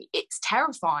it's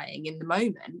terrifying in the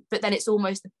moment, but then it's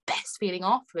almost the best feeling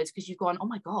afterwards, because you've gone, oh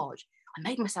my God, I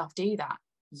made myself do that.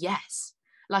 Yes.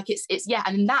 Like it's yeah.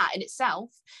 And that in itself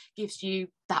gives you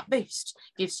that boost,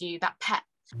 gives you that pep.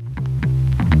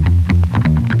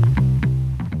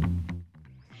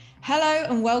 Hello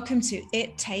and welcome to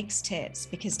It Takes Tits,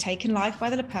 because taking life by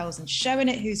the lapels and showing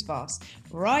it who's boss,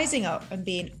 rising up and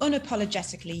being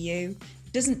unapologetically you,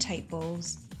 doesn't take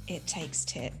balls, it takes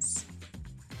tits.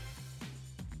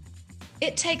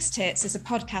 It Takes Tits is a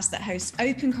podcast that hosts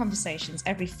open conversations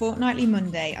every fortnightly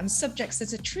Monday on subjects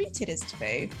that are treated as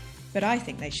taboo, but I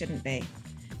think they shouldn't be.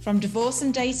 From divorce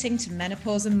and dating to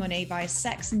menopause and money via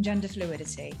sex and gender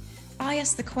fluidity, I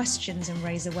ask the questions and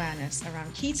raise awareness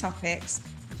around key topics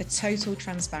for total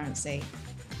transparency,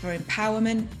 for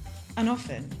empowerment, and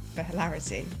often for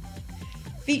hilarity.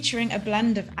 Featuring a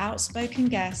blend of outspoken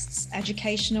guests,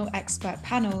 educational expert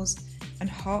panels, and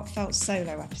heartfelt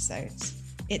solo episodes,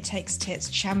 It Takes Tits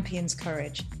champions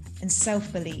courage and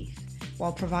self-belief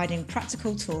while providing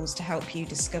practical tools to help you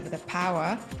discover the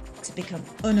power to become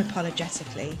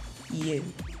unapologetically you.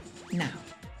 Now,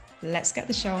 let's get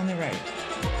the show on the road.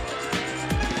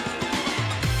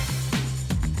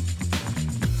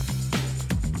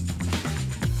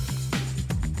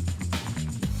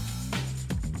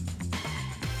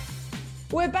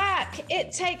 We're back.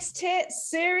 It Takes Tits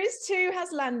Series 2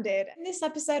 has landed. In this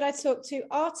episode, I talked to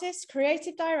artist,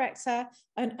 creative director,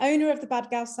 and owner of the Bad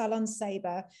Gal Salon,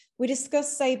 Saber. We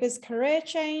discussed Saber's career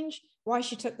change, why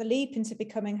she took the leap into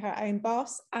becoming her own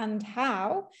boss, and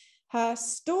how her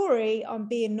story on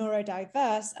being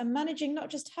neurodiverse and managing not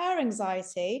just her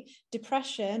anxiety,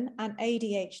 depression, and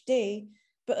ADHD,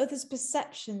 but others'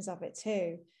 perceptions of it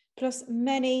too. Plus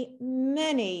many,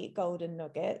 many golden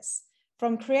nuggets.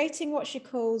 From creating what she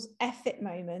calls effort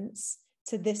moments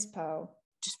to this pearl.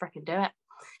 Just freaking do it.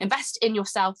 Invest in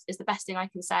yourself is the best thing I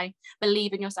can say.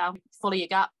 Believe in yourself, follow your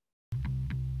gut.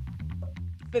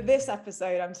 For this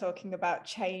episode, I'm talking about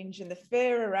change and the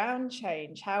fear around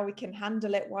change, how we can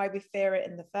handle it, why we fear it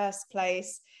in the first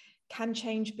place. Can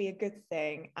change be a good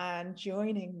thing? And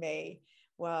joining me,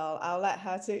 well, I'll let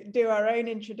her do her own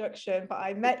introduction, but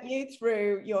I met you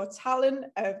through your talent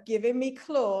of giving me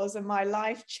claws and my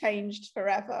life changed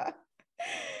forever.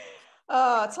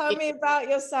 Oh, tell me about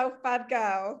yourself, bad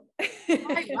girl.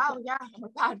 Right, well, yeah, I'm a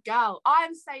bad girl. I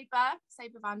am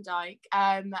Saber Van Dyke.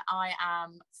 I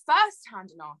am first-hand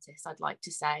an artist, I'd like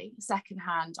to say.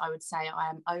 Second-hand, I would say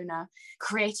I am owner,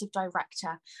 creative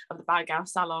director of the Bad Gal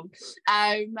Salon.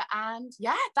 And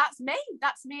yeah, that's me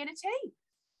in a tea.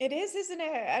 It is, isn't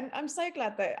it? And I'm so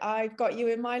glad that I've got you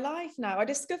in my life now. I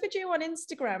discovered you on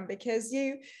Instagram because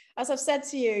you, as I've said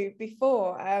to you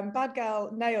before, Bad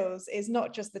Gal Nails is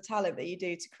not just the talent that you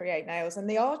do to create nails and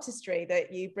the artistry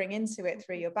that you bring into it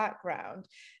through your background,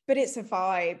 but it's a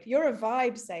vibe. You're a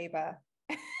vibe, Saber.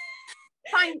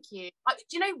 Thank you. Do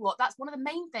you know what? That's one of the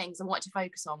main things I wanted to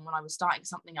focus on when I was starting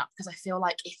something up, because I feel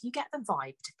like if you get the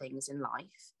vibe to things in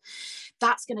life,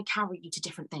 that's going to carry you to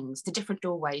different things, to different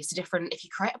doorways, to different, if you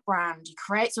create a brand, you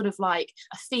create sort of like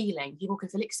a feeling, people can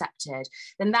feel accepted,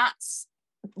 then that's,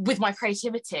 with my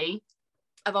creativity,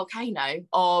 a volcano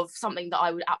of something that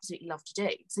I would absolutely love to do.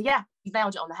 So yeah, you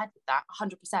nailed it on the head with that,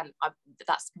 100%.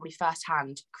 That's probably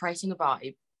firsthand, creating a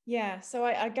vibe. Yeah, so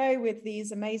I go with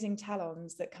these amazing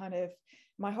talons that kind of,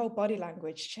 my whole body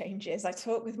language changes. I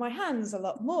talk with my hands a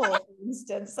lot more, for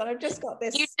instance, and I've just got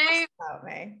this you do about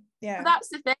me. Yeah, that's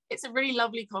the thing. It's a really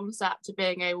lovely concept of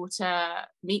being able to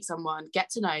meet someone, get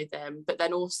to know them, but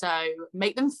then also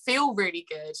make them feel really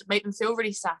good, make them feel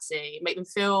really sassy, make them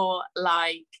feel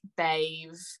like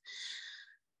they've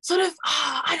sort of,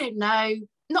 I don't know,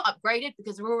 not upgraded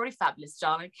because they're already fabulous,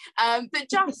 darling, but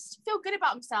just feel good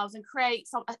about themselves and create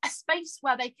a space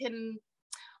where they can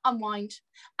unwind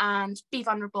and be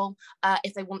vulnerable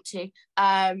if they want to,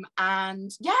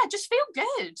 and yeah, just feel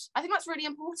good. I think that's really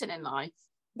important in life.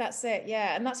 That's it.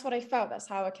 Yeah, and that's what I felt. That's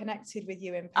how I connected with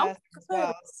you in person as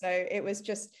well. So it was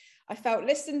just, I felt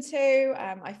listened to.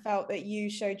 I felt that you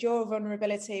showed your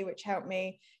vulnerability, which helped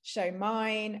me show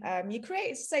mine. You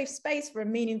created a safe space for a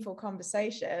meaningful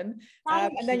conversation,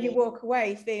 and then you walk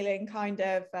away feeling kind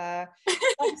of, I'd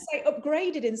say,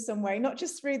 upgraded in some way, not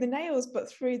just through the nails,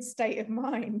 but through the state of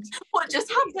mind. What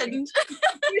just happened?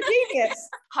 Genius.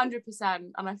 100%.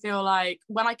 And I feel like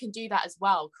when I can do that as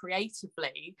well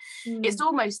creatively, it's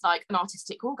almost like an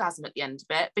artistic orgasm at the end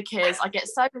of it, because I get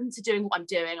so into doing what I'm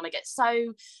doing and I get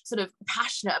so sort of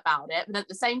passionate about it, but at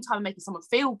the same time making someone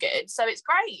feel good. So it's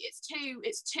great. It's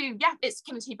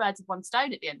killing two birds with one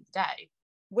stone at the end of the day.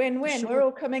 Win-win. Sure. We're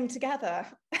all coming together.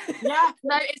 Yeah,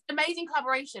 no, it's an amazing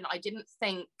collaboration. I didn't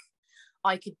think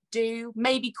I could do,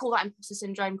 maybe call that imposter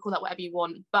syndrome, call that whatever you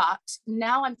want. But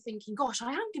now I'm thinking, gosh,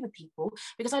 I am good with people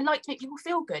because I like to make people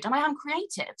feel good and I am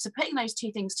creative. So putting those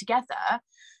two things together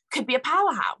could be a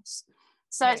powerhouse.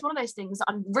 So it's one of those things that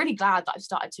I'm really glad that I've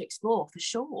started to explore for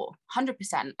sure, 100%,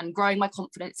 and growing my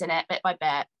confidence in it bit by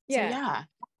bit. Yeah. So yeah.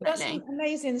 That's an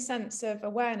amazing sense of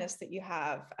awareness that you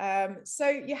have. So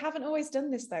you haven't always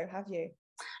done this though, have you?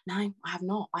 No, I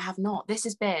have not. This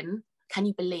has been, can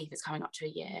you believe it's coming up to a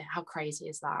year? How crazy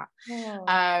is that?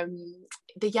 Oh.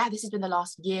 This has been the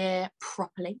last year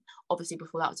properly. Obviously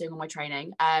before that I was doing all my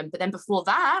training. But then before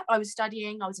that I was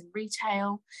studying, I was in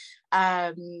retail.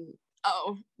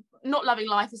 Not loving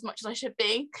life as much as I should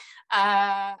be.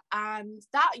 And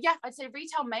that, I'd say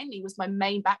retail mainly was my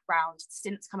main background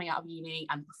since coming out of uni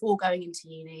and before going into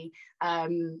uni,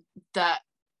 that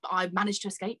I managed to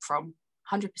escape from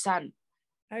 100%.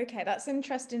 Okay, that's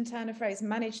interesting turn of phrase,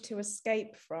 managed to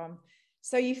escape from.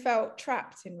 So you felt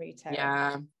trapped in retail?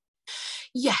 Yeah.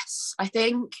 Yes, I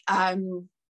think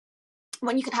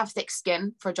when you can have thick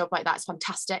skin for a job like that, it's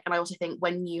fantastic. And I also think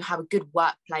when you have a good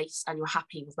workplace and you're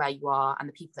happy with where you are and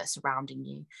the people that are surrounding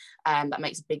you, that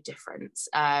makes a big difference.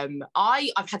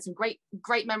 I've had some great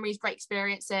memories, great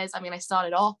experiences. I mean, I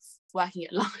started off working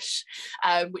at Lush,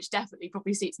 which definitely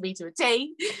probably suits me to a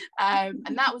T.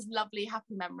 And that was lovely,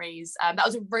 happy memories. That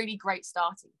was a really great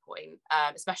starting point,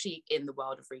 especially in the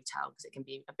world of retail, because it can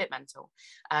be a bit mental.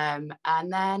 And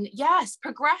then, yes,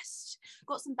 progressed,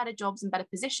 got some better jobs and better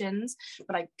positions,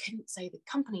 but I couldn't say the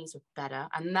companies were better.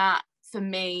 And that, for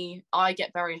me, I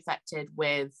get very affected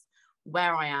with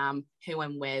where I am, who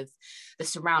I'm with, the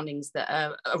surroundings that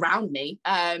are around me,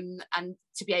 and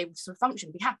to be able to sort of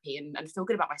function, be happy and feel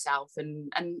good about myself.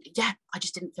 And I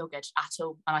just didn't feel good at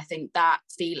all. And I think that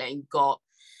feeling got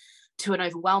to an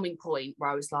overwhelming point where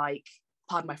I was like,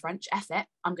 pardon my French, F it,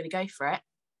 I'm going to go for it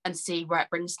and see where it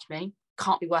brings to me.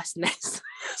 Can't be worse than this.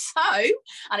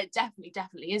 And it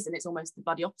definitely isn't. It's almost the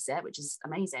bloody opposite, which is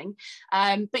amazing.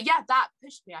 But yeah, that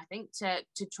pushed me, I think,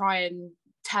 to try and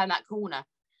turn that corner,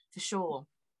 for sure.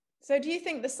 So do you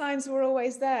think the signs were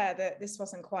always there that this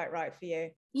wasn't quite right for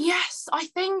you? Yes, I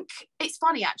think it's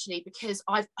funny actually, because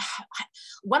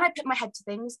when I put my head to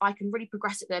things, I can really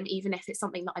progress at them, even if it's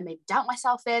something that I maybe doubt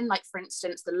myself in. Like, for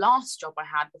instance, the last job I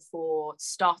had before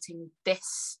starting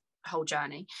this whole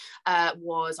journey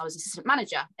was I was assistant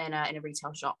manager in a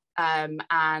retail shop,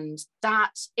 and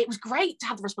that it was great to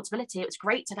have the responsibility. It was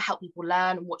great to help people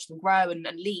learn and watch them grow and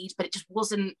lead, but it just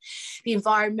wasn't the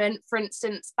environment, for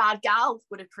instance, Bad Gal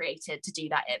would have created to do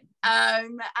that in.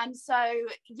 And so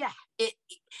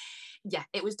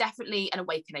it was definitely an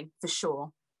awakening, for sure.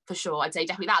 I'd say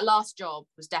definitely that last job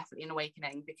was definitely an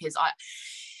awakening, because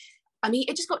I mean,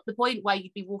 it just got to the point where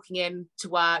you'd be walking in to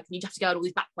work and you'd have to go in all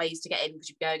these back ways to get in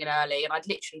because you're going in early. And I'd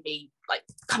literally be like,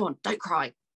 come on, don't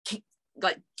cry. Keep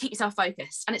yourself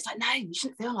focused. And it's like, no, you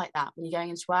shouldn't feel like that when you're going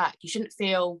into work. You should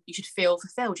feel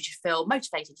fulfilled. You should feel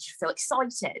motivated. You should feel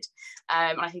excited.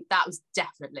 And I think that was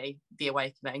definitely the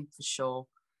awakening, for sure.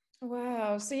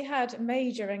 Wow. So you had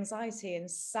major anxiety and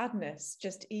sadness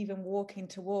just even walking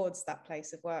towards that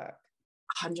place of work.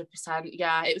 100%.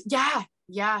 Yeah, it was. Yeah.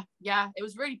 It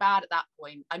was really bad at that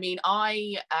point. I mean,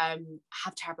 I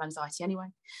have terrible anxiety anyway,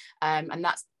 and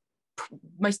that's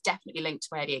most definitely linked to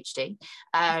my ADHD.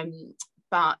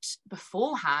 But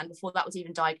before that was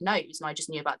even diagnosed, and I just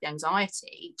knew about the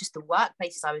anxiety, just the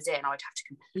workplaces I was in, I would have to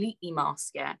completely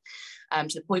mask it,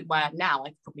 to the point where now I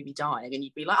could probably be dying, and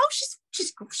you'd be like, oh,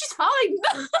 she's fine.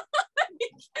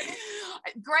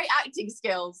 Great acting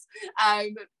skills.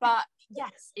 But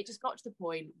yes, it just got to the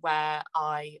point where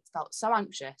I felt so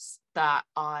anxious that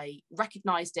I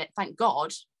recognized it, thank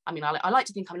God. I mean, I like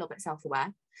to think I'm a little bit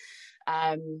self-aware,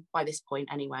 by this point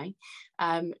anyway,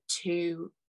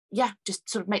 to just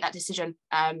sort of make that decision.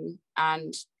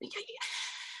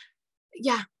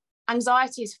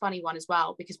 Anxiety is a funny one as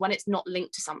well, because when it's not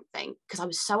linked to something, because I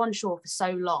was so unsure for so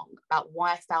long about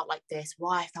why I felt like this,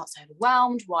 why I felt so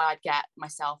overwhelmed, why I'd get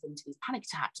myself into these panic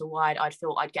attacks, or why I'd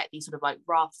feel I'd get these sort of like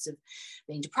rafts of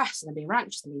being depressed and then being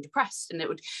anxious and being depressed.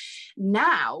 And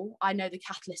now I know the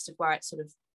catalyst of where it sort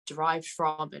of derived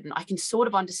from, and I can sort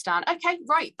of understand, okay,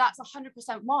 right, that's 100%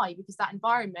 why, because that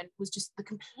environment was just the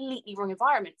completely wrong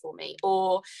environment for me,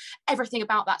 or everything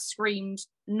about that screamed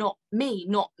not me,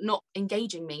 not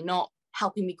engaging me, not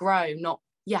helping me grow,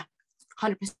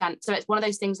 100%. So it's one of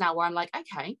those things now where I'm like,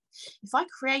 okay, if I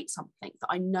create something that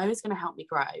I know is going to help me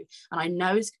grow, and I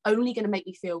know is only going to make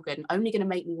me feel good and only going to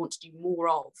make me want to do more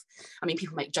of. I mean,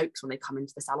 people make jokes when they come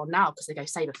into the salon now, because they go,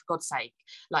 Sabre, for God's sake,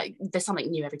 like there's something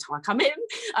new every time I come in.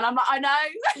 And I'm like, I know.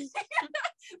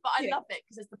 But I love it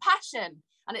because there's the passion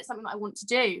and it's something that I want to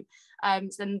do. So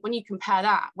then when you compare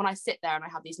that, when I sit there and I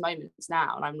have these moments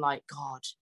now and I'm like, God,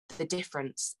 the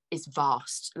difference is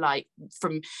vast. Like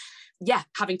from,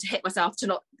 having to hit myself to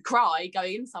not cry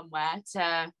going in somewhere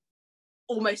to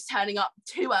almost turning up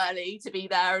too early to be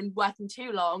there and working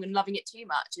too long and loving it too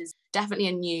much is definitely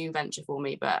a new venture for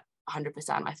me, but 100%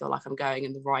 I feel like I'm going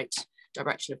in the right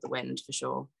direction of the wind for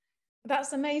sure.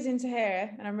 That's amazing to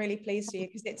hear, and I'm really pleased for you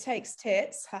because it takes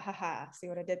tits. Ha ha ha. See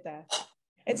what I did there?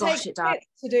 It takes tits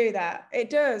to do that. It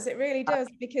does. It really does,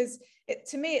 because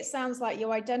to me it sounds like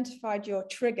you identified your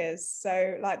triggers.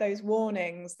 So like those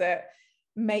warnings that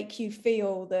make you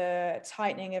feel the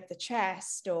tightening of the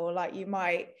chest, or like you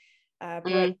might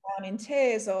break down in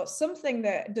tears, or something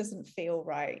that doesn't feel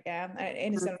right,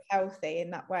 and isn't healthy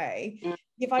in that way.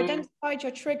 You've identified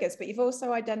your triggers, but you've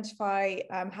also identified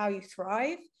how you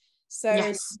thrive. So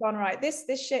you've gone, right, this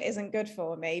shit isn't good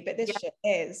for me, but this shit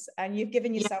is, and you've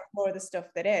given yourself more of the stuff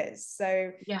that is.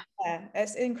 So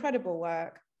it's incredible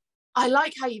work. I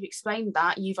like how you've explained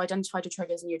that. You've identified your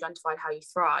triggers and you identified how you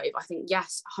thrive. I think,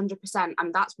 yes, 100%.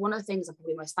 And that's one of the things I'm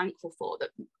probably most thankful for, that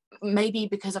maybe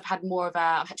because I've had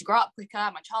to grow up quicker,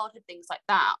 my childhood, things like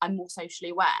that, I'm more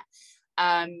socially aware.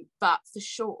 But for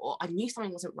sure, I knew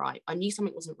something wasn't right.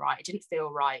 It didn't feel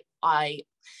right.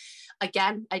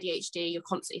 Again, ADHD, you're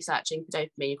constantly searching for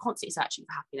dopamine, you're constantly searching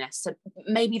for happiness. So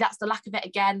maybe that's the lack of it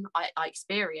again I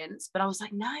experienced, but I was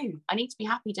like, no, I need to be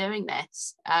happy doing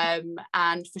this. And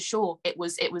for sure, it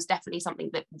was definitely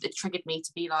something that triggered me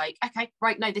to be like, okay,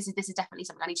 right, no, this is definitely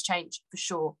something I need to change for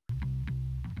sure.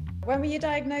 When were you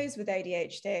diagnosed with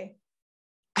ADHD?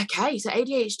 Okay, so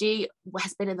ADHD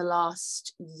has been in the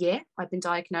last year. I've been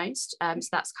diagnosed. So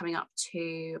that's coming up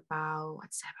to about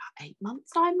 8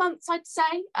 months, 9 months, I'd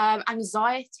say.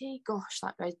 Anxiety, gosh,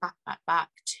 that goes back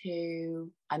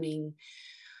to, I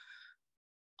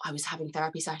was having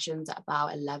therapy sessions at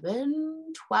about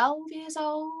 11, 12 years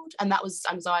old. And that was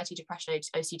anxiety, depression,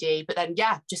 OCD. But then,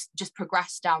 just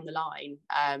progressed down the line.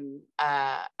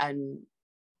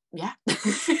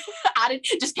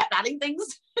 Just kept adding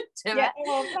things to it.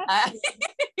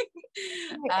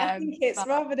 I think it's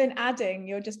rather than adding,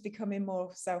 you're just becoming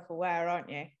more self-aware, aren't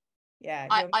you? Your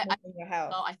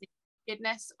health. I think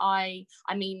goodness,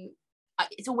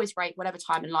 it's always great whatever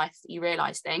time in life that you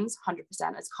realize things. 100%,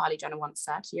 as Kylie Jenner once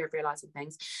said, you're realizing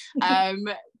things.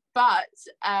 But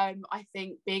I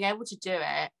think being able to do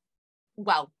it,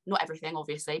 well, not everything,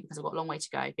 obviously, because I've got a long way to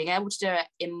go. Being able to do it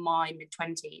in my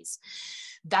mid-20s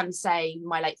than, say,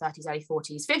 my late 30s, early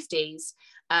 40s, 50s,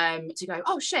 to go,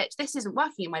 oh shit, this isn't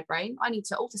working in my brain. I need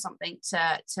to alter something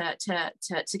to get to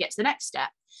the next step,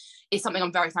 is something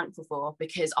I'm very thankful for,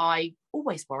 because I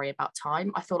always worry about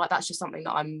time. I feel like that's just something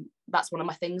that's one of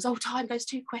my things. Oh, time goes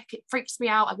too quick. It freaks me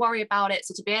out. I worry about it.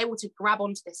 So to be able to grab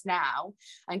onto this now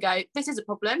and go, this is a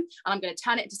problem, and I'm going to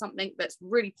turn it into something that's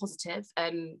really positive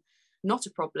and not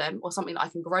a problem, or something that I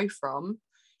can grow from.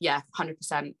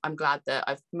 100%. I'm glad that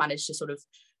I've managed to sort of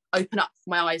open up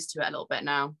my eyes to it a little bit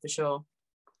now, for sure.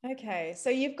 Okay, so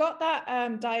you've got that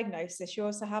diagnosis, you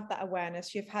also have that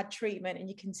awareness, you've had treatment, and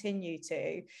you continue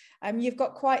to. You've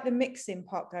got quite the mixing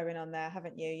pot going on there,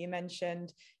 haven't you? You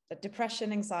mentioned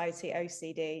depression, anxiety,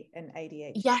 OCD, and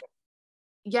ADHD.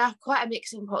 Yeah, quite a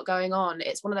mixing pot going on.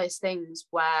 It's one of those things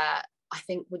where I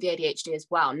think with the ADHD as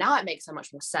well, now it makes so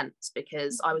much more sense,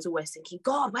 because I was always thinking,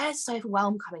 God, where's this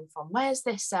overwhelm coming from? Where's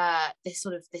this this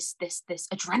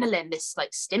adrenaline, this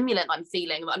like stimulant I'm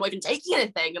feeling? I'm not even taking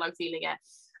anything and I'm feeling it.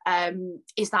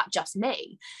 Is that just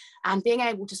me? And being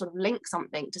able to sort of link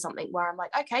something to something where I'm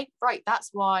like, okay, right,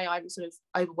 that's why I'm sort of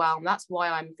overwhelmed, that's why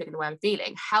I'm feeling the way I'm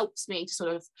feeling, helps me to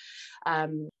sort of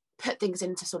put things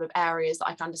into sort of areas that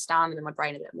I can understand in my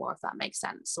brain a bit more, if that makes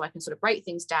sense. So I can sort of break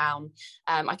things down.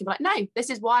 I can be like, no, this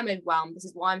is why I'm overwhelmed. This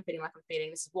is why I'm feeling like I'm feeling.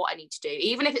 This is what I need to do.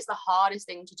 Even if it's the hardest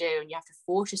thing to do and you have to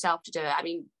force yourself to do it. I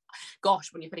mean,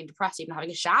 gosh, when you're feeling depressed, even having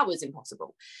a shower is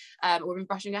impossible. Or even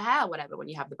brushing your hair, whatever, when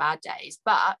you have the bad days.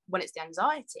 But when it's the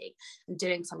anxiety and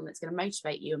doing something that's going to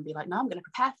motivate you and be like, no, I'm going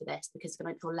to prepare for this because it's going to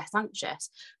make me feel less anxious.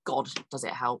 God, does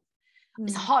it help?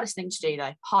 It's the hardest thing to do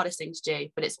though,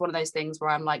 but it's one of those things where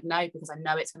I'm like, no, because I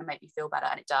know it's going to make me feel better,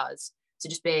 and it does. So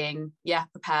just being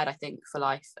prepared, I think, for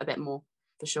life a bit more,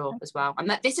 for sure, as well. And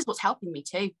this is what's helping me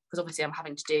too, because obviously I'm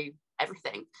having to do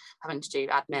everything, having to do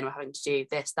admin, or having to do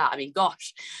this, that. I mean,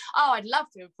 gosh, I'd love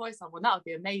to employ someone, that would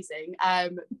be amazing.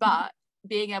 But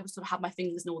being able to sort of have my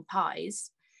fingers in all the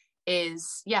pies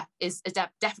is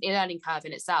definitely a learning curve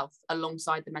in itself,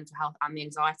 alongside the mental health and the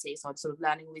anxiety. So I'm sort of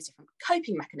learning all these different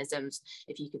coping mechanisms,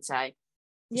 if you could say.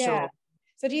 Sure.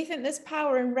 So do you think there's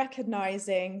power in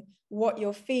recognizing what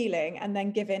you're feeling and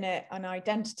then giving it an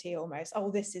identity almost?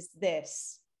 Oh, this is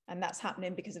this. And that's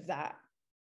happening because of that.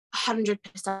 100%.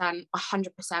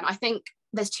 I think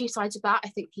there's two sides of that. I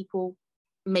think people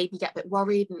maybe get a bit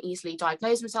worried and easily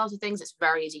diagnose themselves with things. It's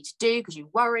very easy to do because you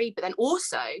worry, but then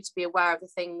also to be aware of the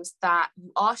things that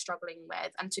you are struggling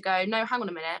with and to go, no, hang on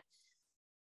a minute,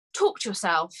 talk to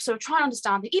yourself. So try and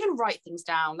understand, even write things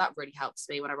down. That really helps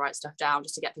me when I write stuff down,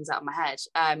 just to get things out of my head,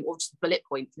 or just bullet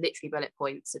points, literally bullet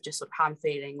points of just sort of how I'm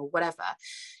feeling or whatever.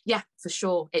 Yeah, for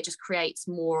sure. It just creates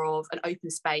more of an open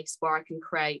space where I can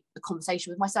create a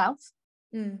conversation with myself.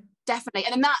 Definitely.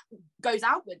 And then that goes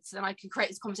outwards, and I can create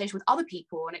this conversation with other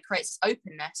people, and it creates this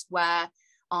openness where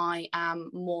I am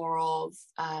more of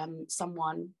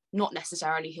someone, not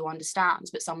necessarily who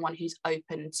understands, but someone who's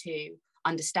open to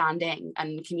understanding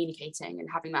and communicating and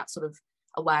having that sort of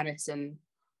awareness and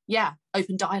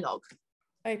open dialogue.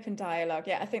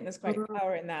 Yeah, I think there's great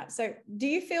power in that. So do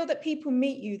you feel that people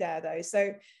meet you there though?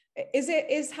 So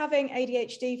is having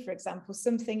ADHD, for example,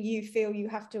 something you feel you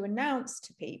have to announce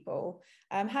to people?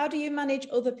 How do you manage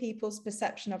other people's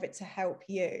perception of it to help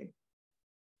you?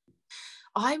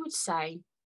 I would say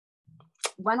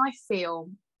when I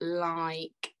feel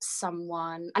like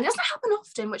someone, and it doesn't happen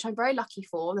often, which I'm very lucky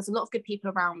for, there's a lot of good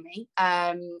people around me,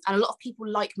 and a lot of people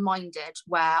like-minded,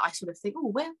 where I sort of think,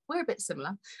 oh, we're a bit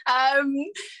similar,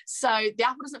 so the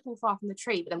apple doesn't fall far from the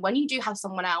tree. But then when you do have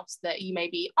someone else that you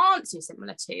maybe aren't too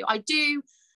similar to,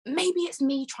 maybe it's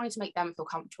me trying to make them feel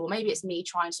comfortable, maybe it's me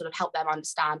trying to sort of help them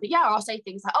understand, but yeah, I'll say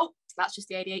things like, oh, that's just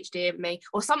the ADHD of me,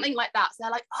 or something like that. So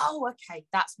they're like, oh, okay,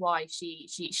 that's why she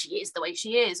is the way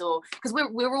she is, or because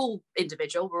we're all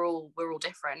individual, we're all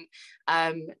different.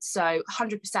 So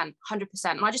 100%.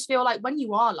 And I just feel like when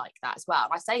you are like that as well,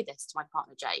 and I say this to my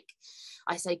partner Jake,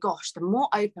 I say, gosh, the more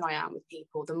open I am with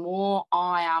people, the more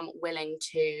I am willing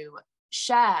to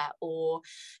share or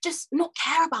just not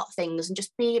care about things and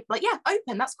just be like, yeah,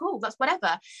 open, that's cool, that's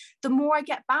whatever, the more I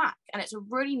get back. And it's a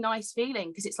really nice feeling,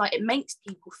 because it's like, it makes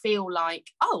people feel like,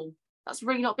 oh, that's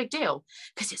really not a big deal,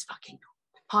 because it's fucking,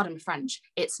 pardon my French,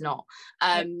 it's not.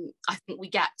 I think we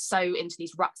get so into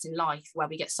these ruts in life where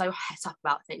we get so het up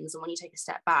about things, and when you take a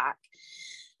step back,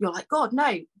 you're like, God,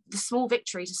 no, the small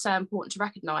victories are so important to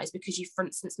recognise, because you've, for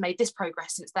instance, made this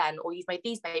progress since then, or you've made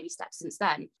these baby steps since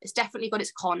then. It's definitely got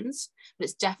its cons, but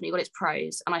it's definitely got its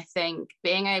pros. And I think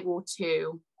being able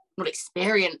to not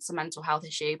experience a mental health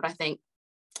issue, but I think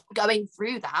going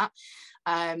through that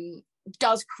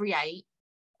does create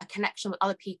a connection with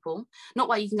other people, not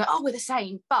where you can go, oh, we're the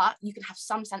same, but you can have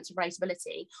some sense of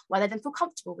relatability where they then feel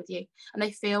comfortable with you, and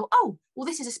they feel, oh, well,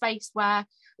 this is a space where,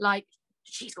 like,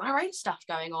 she's got her own stuff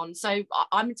going on, so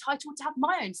I'm entitled to have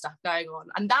my own stuff going on.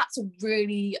 And that's a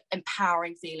really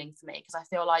empowering feeling for me, because I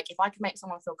feel like if I can make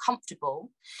someone feel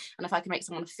comfortable, and if I can make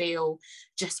someone feel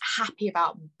just happy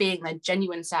about being their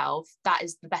genuine self, that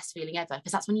is the best feeling ever,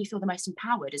 because that's when you feel the most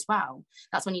empowered as well.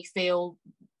 That's when you feel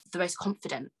the most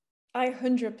confident. I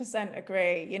 100%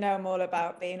 agree. You know, I'm all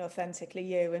about being authentically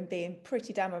you and being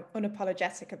pretty damn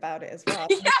unapologetic about it as well.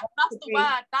 Yeah, that's the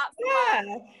word. That's the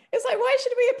word. It's like, why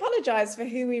should we apologize for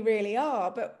who we really are?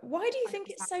 But why do you think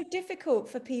it's so difficult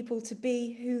for people to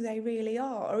be who they really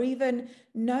are, or even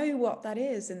know what that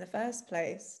is in the first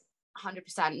place?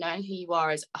 100%. Knowing who you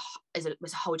are is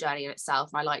a whole journey in itself.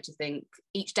 And I like to think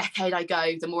each decade I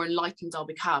go, the more enlightened I'll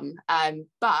become.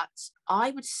 But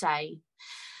I would say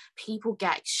people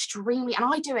get extremely, and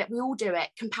I do it, we all do it,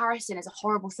 comparison is a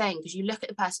horrible thing, because you look at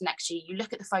the person next to you, you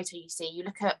look at the photo you see, you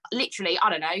look at literally, I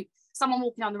don't know, someone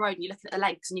walking down the road and you're looking at the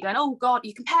legs and you're going, oh God,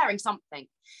 you're comparing something.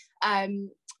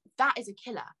 That is a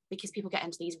killer, because people get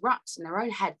into these ruts in their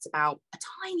own heads about a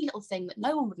tiny little thing that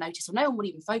no one would notice or no one would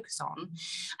even focus on,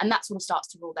 and that sort of starts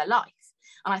to rule their life.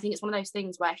 And I think it's one of those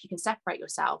things where if you can separate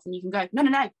yourself and you can go,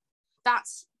 no,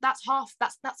 that's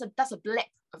a blip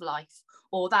of life,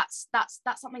 or that's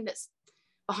something that's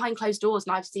behind closed doors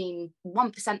and I've seen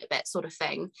 1% of it, sort of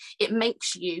thing. It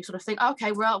makes you sort of think,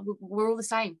 okay, we're all the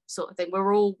same, sort of thing.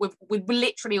 We're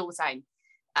literally all the same.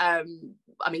 I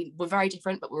mean, we're very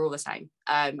different, but we're all the same.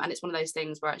 And it's one of those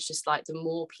things where it's just like, the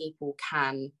more people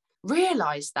can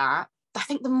realize that, I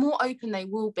think the more open they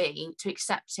will be to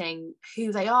accepting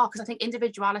who they are, because I think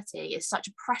individuality is such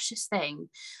a precious thing.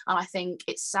 And I think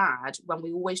it's sad when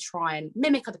we always try and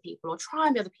mimic other people or try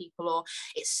and be other people, or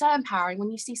it's so empowering when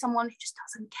you see someone who just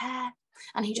doesn't care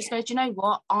and he just goes, do you know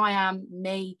what, I am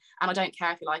me and I don't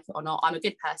care if you like it or not, I'm a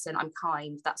good person, I'm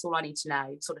kind, that's all I need to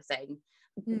know, sort of thing.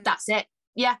 That's it.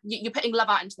 Yeah, you're putting love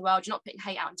out into the world, you're not putting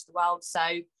hate out into the world, so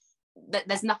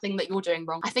there's nothing that you're doing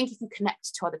wrong. I think if you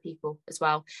connect to other people as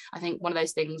well, I think one of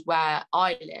those things where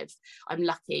I live, I'm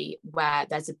lucky where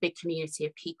there's a big community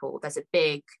of people. There's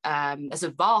a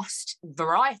vast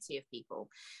variety of people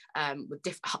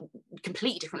with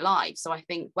completely different lives. So I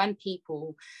think when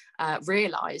people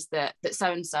realise that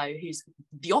so-and-so who's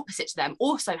the opposite to them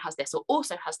also has this or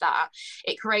also has that,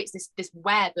 it creates this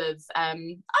web of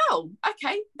oh,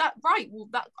 okay,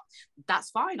 that's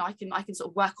fine. I can sort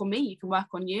of work on me, you can work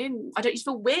on you, and I don't just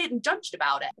feel weird and judged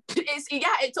about it.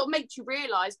 It sort of makes you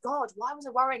realise, God, why was I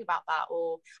worrying about that?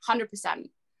 Or 100%.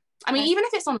 I mean, even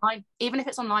if it's online, even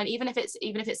if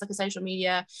it's like a social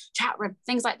media chat room,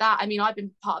 things like that. I mean, I've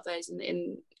been part of those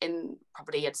in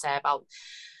probably, I'd say, about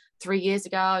 3 years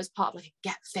ago. I was part of like a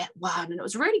Get Fit one, and it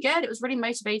was really good. It was really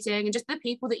motivating, and just the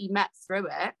people that you met through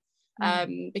it.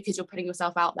 Because you're putting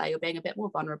yourself out there, you're being a bit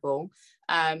more vulnerable.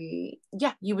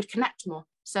 You would connect more.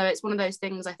 So it's one of those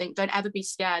things, I think, don't ever be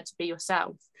scared to be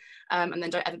yourself. And then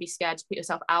don't ever be scared to put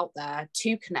yourself out there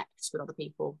to connect with other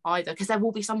people either, because there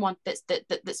will be someone that's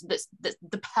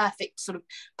the perfect sort of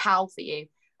pal for you.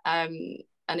 And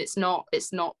it's not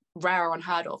rare or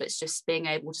unheard of. It's just being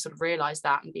able to sort of realize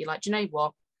that and be like, do you know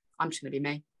what? I'm just going to be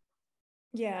me.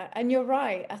 Yeah, and you're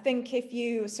right. I think if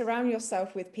you surround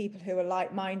yourself with people who are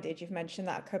like-minded, you've mentioned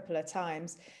that a couple of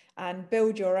times, and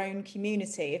build your own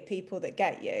community of people that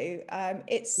get you,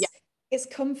 it's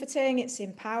comforting, it's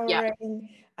empowering,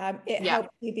 it helps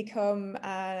you become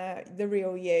the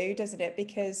real you, doesn't it?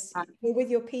 Because you're with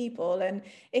your people, and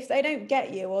if they don't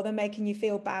get you or they're making you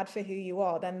feel bad for who you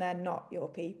are, then they're not your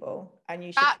people, and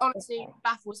you should. That honestly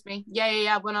baffles me.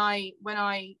 When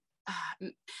I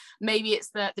maybe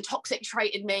it's the toxic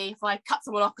trait in me, if I cut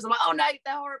someone off because I'm like, oh no,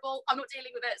 they're horrible, I'm not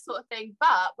dealing with it, sort of thing.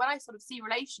 But when I sort of see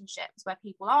relationships where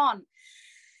people aren't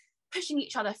pushing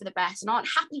each other for the best and aren't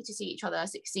happy to see each other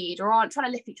succeed or aren't trying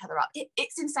to lift each other up,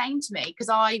 it's insane to me, because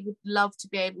I would love to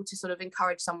be able to sort of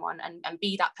encourage someone and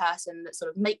be that person that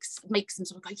sort of makes them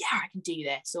sort of go, yeah, I can do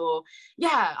this, or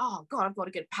yeah, oh God, I've got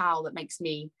a good pal that bigs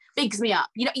me up.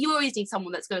 You know, you always need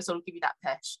someone that's going to sort of give you that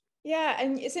push. Yeah,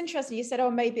 and it's interesting, you said,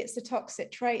 oh, maybe it's the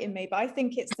toxic trait in me, but I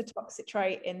think it's the toxic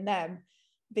trait in them,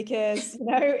 because, you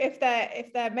know, if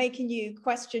they're making you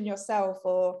question yourself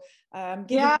or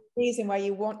give you a reason where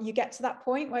you get to that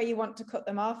point where you want to cut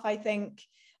them off. I think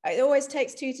it always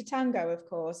takes two to tango, of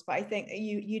course, but I think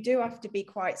you do have to be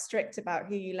quite strict about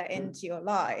who you let into your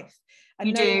life,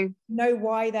 and know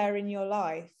why they're in your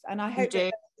life. And I hope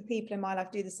that the people in my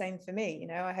life do the same for me. You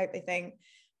know, I hope they think,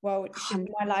 well, she's in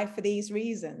my life for these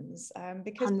reasons,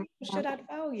 because people should add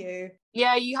value.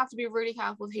 Yeah, you have to be really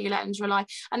careful with who you let into your life.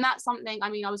 And that's something, I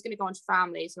mean, I was going to go on to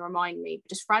family to remind me, but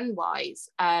just friend-wise,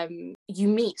 you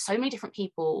meet so many different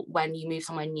people when you move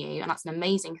somewhere new, and that's an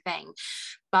amazing thing.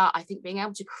 But I think being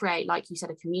able to create, like you said,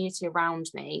 a community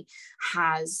around me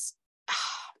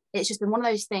it's just been one of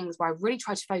those things where I really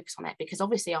tried to focus on it, because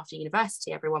obviously after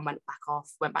university, everyone went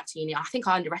back to uni. I think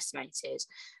I underestimated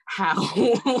how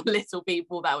little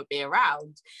people there would be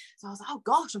around. So I was like, oh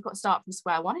gosh, I've got to start from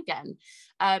square one again.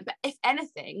 But if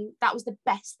anything, that was the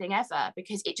best thing ever,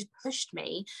 because it just pushed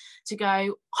me to go,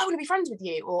 I want to be friends with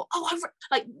you, or, oh,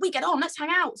 like, we get on, let's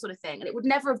hang out, sort of thing. And it would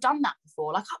never have done that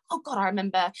before. Like, oh God,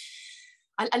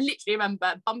 I literally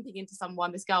remember bumping into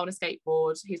this girl on a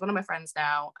skateboard, who's one of my friends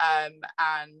now, and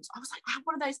I was like, I had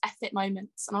one of those F-it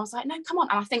moments, and I was like, no, come on.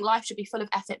 And I think life should be full of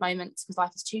F-it moments, because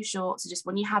life is too short. So just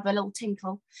when you have a little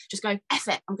tinkle, just go, F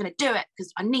it, I'm going to do it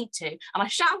because I need to. And I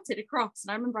shouted across,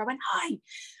 and I remember I went, hi.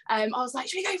 I was like,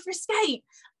 should we go for a skate?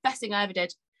 Best thing I ever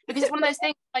did. Because it's one of those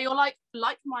things where you're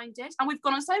like-minded, and we've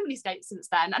gone on so many skates since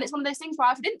then. And it's one of those things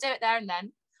where if I didn't do it there and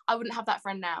then, I wouldn't have that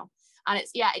friend now. And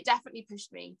it definitely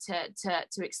pushed me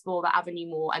to explore that avenue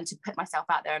more, and to put myself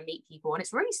out there and meet people. And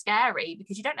it's really scary,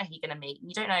 because you don't know who you're going to meet, and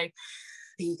you don't know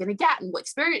who you're going to get and what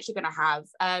experience you're going to have.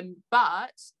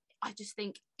 But I just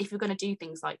think if you're going to do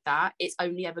things like that, it's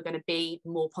only ever going to be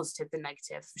more positive than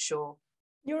negative, for sure.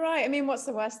 You're right. I mean, what's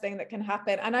the worst thing that can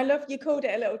happen? And I love you called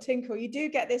it a little tinkle. You do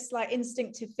get this like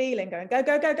instinctive feeling going, go,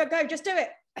 go, go, go, go, just do it.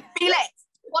 Feel it,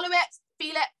 follow it.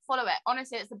 Feel it, follow it.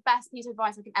 Honestly, it's the best piece of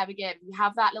advice I can ever give. You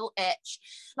have that little itch.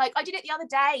 Like, I did it the other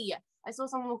day. I saw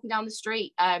someone walking down the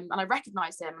street, and I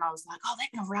recognized him, and I was like, oh,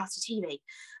 they've been on reality TV.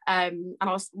 And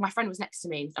my friend was next to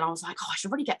me, and I was like, oh, I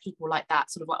should really get people like that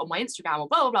sort of like on my Instagram, or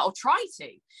blah, blah, blah, or try to.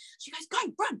 She goes, go,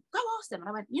 run, go ask them. And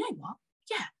I went, you know what?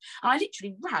 Yeah. And I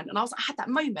literally ran, and I had that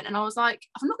moment, and I was like,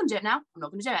 I'm not going to do it now. I'm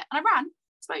not going to do it. And I ran,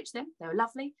 spoke to them. They were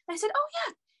lovely. They said, oh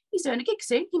yeah, he's doing a gig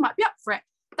soon. He might be up for it.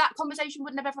 That conversation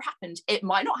wouldn't have ever happened. It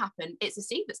might not happen. It's a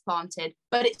seed that's planted,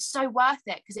 but it's so worth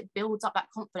it, because it builds up that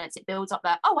confidence. It builds up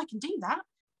that, oh, I can do that.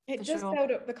 It does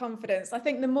build up the confidence. I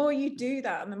think the more you do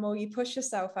that and the more you push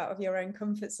yourself out of your own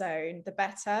comfort zone, the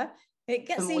better. It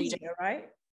gets easier, right?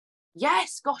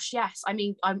 Yes, gosh, yes. I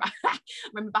mean, I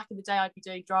remember back in the day, I'd be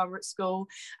doing drama at school.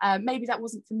 Maybe that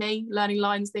wasn't for me, learning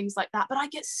lines, things like that. But I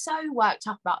get so worked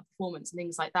up about performance and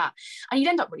things like that. And you'd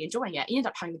end up really enjoying it. You end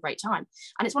up having a great time.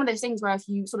 And it's one of those things where if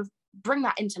you sort of bring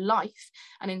that into life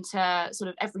and into sort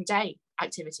of everyday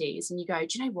activities, and you go, do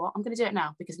you know what? I'm going to do it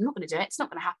now because I'm not going to do it. It's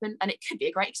not going to happen. And it could be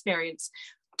a great experience.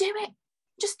 Do it.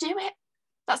 Just do it.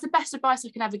 That's the best advice I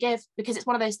can ever give, because it's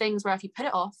one of those things where if you put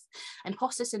it off,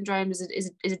 imposter syndrome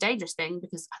is a dangerous thing,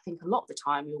 because I think a lot of the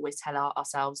time we always tell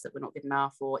ourselves that we're not good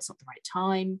enough, or it's not the right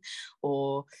time,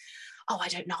 or oh, I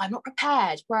don't know, I'm not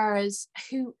prepared. Whereas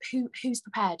who's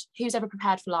prepared? Who's ever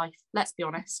prepared for life? Let's be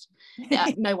honest.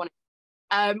 No one.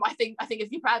 I think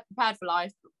if you're prepared for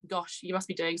life, gosh, you must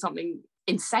be doing something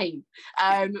insane.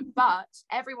 But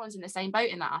everyone's in the same boat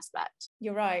in that aspect.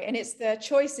 You're right. And it's the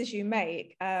choices you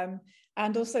make,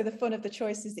 and also the fun of the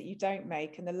choices that you don't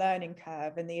make, and the learning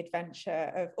curve and the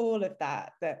adventure of all of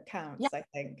that counts, I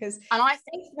think. Because I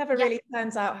think it never really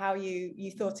turns out how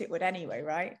you thought it would anyway,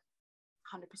 right?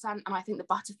 100%. And I think the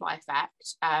butterfly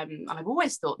effect, and I've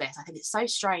always thought this, I think it's so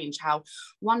strange how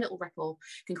one little ripple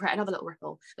can create another little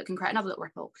ripple that can create another little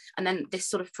ripple, and then this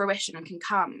sort of fruition can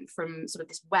come from sort of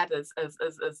this web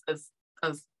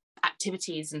of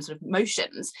activities and sort of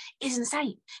motions is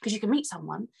insane, because you can meet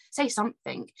someone, say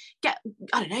something, get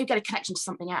a connection to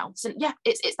something else, and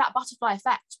it's that butterfly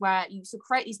effect where you sort of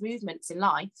create these movements in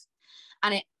life,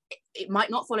 and it might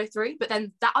not follow through, but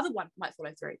then that other one might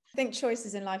follow through. I think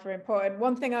choices in life are important.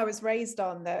 One thing I was raised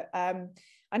on that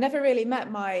I never really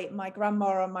met my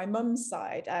grandma on my mum's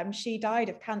side. She died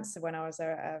of cancer when I was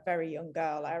a very young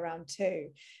girl, around 2.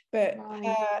 But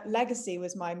her legacy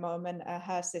was my mum and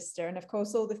her sister. And of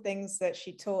course, all the things that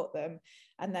she taught them.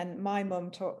 And then my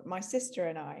mum taught my sister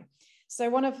and I. So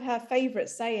one of her favourite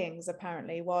sayings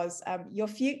apparently was, your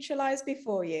future lies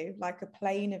before you like a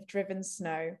plain of driven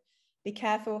snow. Be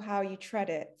careful how you tread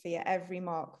it, for your every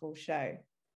mark will show.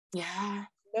 Yeah.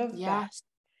 Love that.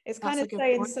 It's kind of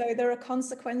saying point. So there are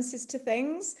consequences to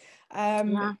things.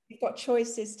 You've got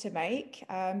choices to make.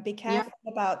 Be careful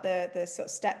about the sort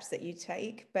of steps that you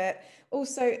take, but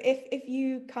also if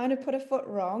you kind of put a foot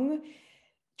wrong,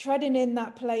 treading in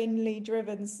that plainly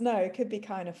driven snow could be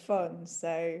kind of fun. So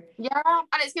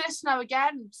and it's going to snow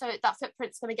again, so that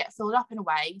footprint's going to get filled up in a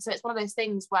way. So it's one of those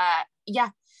things where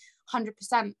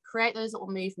 100% create those little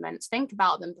movements, think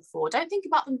about them before, don't think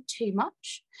about them too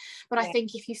much, but I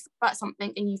think if you think about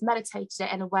something and you've meditated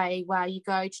it in a way where you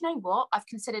go, do you know what, I've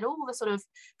considered all the sort of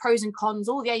pros and cons,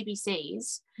 all the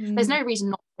ABCs, there's no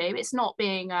reason not to. It's not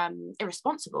being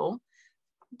irresponsible.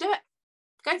 Do it,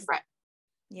 go for it.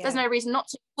 There's no reason not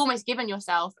to. Almost given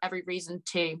yourself every reason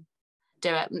to do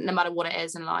it, no matter what it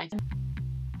is in life.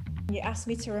 You asked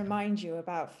me to remind you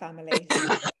about family.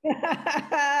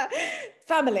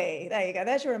 Family, there you go,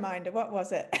 there's your reminder. What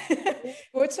was it?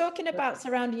 We're talking about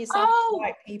surrounding yourself with the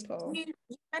right people. You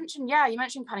mentioned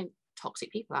cutting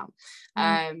toxic people out,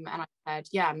 and I said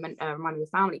remind me of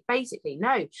family. Basically,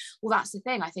 no, well, that's the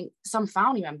thing. I think some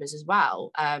family members as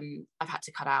well, I've had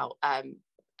to cut out.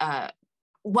 I've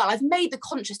made the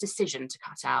conscious decision to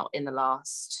cut out in the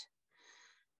last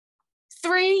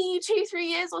 3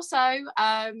 years or so,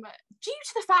 due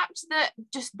to the fact that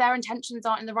just their intentions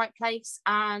aren't in the right place,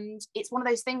 and it's one of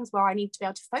those things where I need to be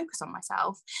able to focus on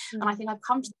myself. And I think I've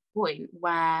come to the point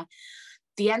where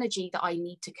the energy that I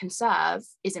need to conserve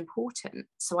is important.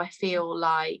 So I feel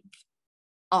like,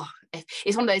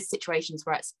 it's one of those situations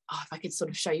where it's, if I could sort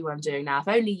of show you what I'm doing now, if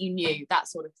only you knew, that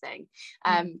sort of thing.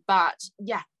 But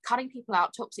cutting people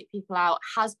out, toxic people out,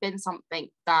 has been something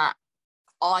that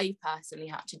I personally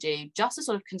had to do just to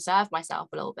sort of conserve myself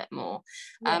a little bit more.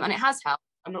 And it has helped,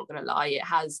 I'm not going to lie, it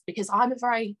has, because I'm an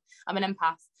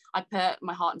empath. I put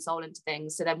my heart and soul into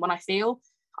things, so then when I feel,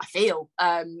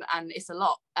 and it's a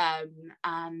lot,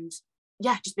 and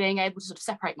just being able to sort of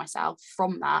separate myself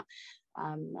from that,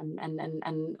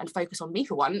 and focus on me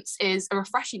for once is a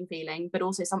refreshing feeling, but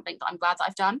also something that I'm glad that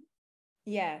I've done.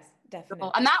 Yes, definitely.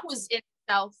 And that was in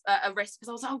itself a risk, because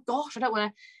I was like, oh gosh, I don't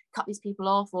want to cut these people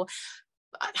off, or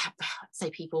say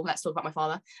people, let's talk about my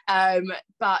father,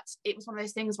 but it was one of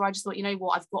those things where I just thought, you know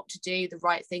what, I've got to do the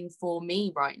right thing for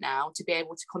me right now to be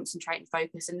able to concentrate and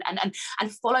focus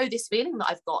and follow this feeling that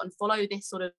I've got, and follow this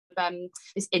sort of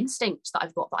this instinct that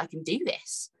I've got that I can do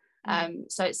this.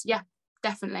 So it's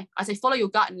definitely, I say follow your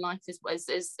gut in life is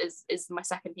my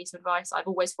second piece of advice. I've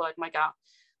always followed my gut,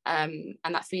 and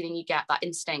that feeling you get, that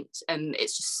instinct, and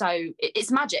it's just so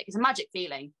it's magic. It's a magic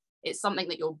feeling. It's something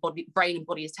that your brain and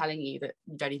body is telling you that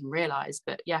you don't even realize.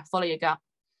 But follow your gut.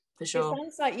 for sure. It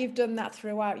sounds like you've done that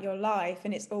throughout your life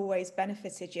and it's always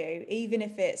benefited you, even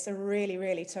if it's a really,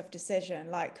 really tough decision,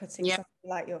 like cutting Yeah. somebody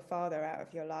like your father out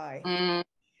of your life.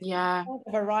 Yeah.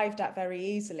 I've arrived at very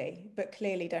easily, but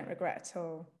clearly don't regret at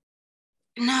all.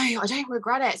 No, I don't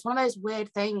regret it. It's one of those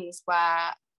weird things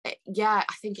where, I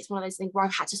think it's one of those things where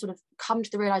I've had to sort of come to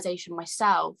the realization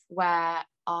myself where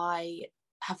I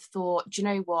have thought, do you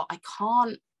know what?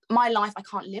 My life, I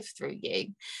can't live through you.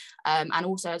 And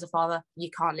also as a father, you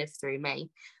can't live through me.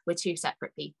 We're two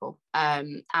separate people.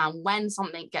 And when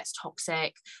something gets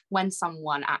toxic, when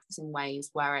someone acts in ways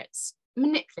where it's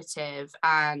manipulative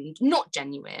and not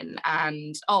genuine,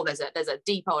 and there's a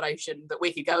deep old ocean that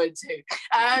we could go into,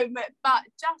 but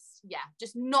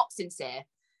just not sincere,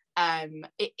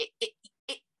 it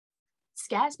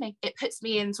scares me. It puts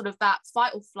me in sort of that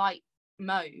fight or flight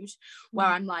mode where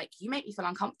I'm like, you make me feel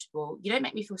uncomfortable, you don't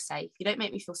make me feel safe, you don't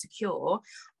make me feel secure,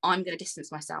 I'm going to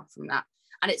distance myself from that.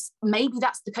 And it's maybe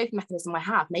that's the coping mechanism I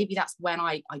have. Maybe that's when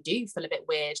I do feel a bit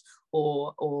weird,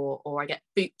 or I get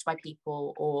spooked by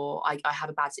people, or I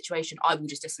have a bad situation, I will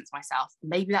just distance myself.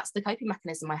 Maybe that's the coping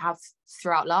mechanism I have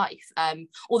throughout life.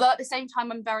 Although at the same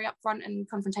time, I'm very upfront and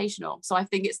confrontational. So I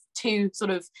think it's two sort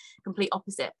of complete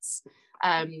opposites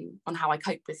on how I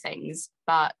cope with things.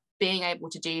 But being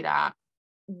able to do that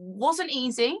wasn't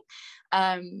easy.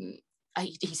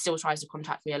 He still tries to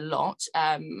contact me a lot,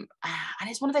 and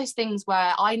it's one of those things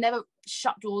where I never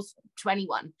shut doors to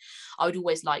anyone. I would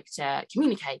always like to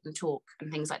communicate and talk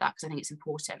and things like that, because I think it's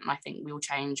important, and I think we all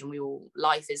change, and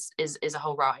life is a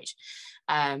whole ride,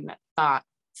 but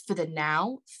for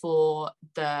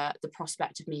the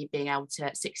prospect of me being able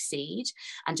to succeed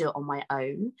and do it on my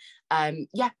own,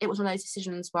 it was one of those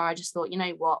decisions where I just thought, you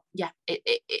know what,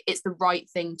 it's the right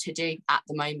thing to do at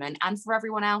the moment, and for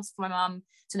everyone else, for my mum,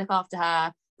 to look after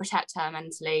her, protect her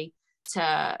mentally,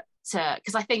 to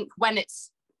because I think when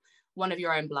it's one of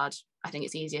your own blood, I think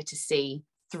it's easier to see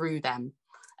through them.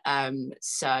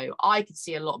 So I could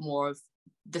see a lot more of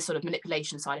the sort of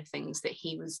manipulation side of things that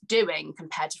he was doing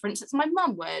compared to, for instance, my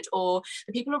mum would, or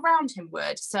the people around him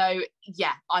would. So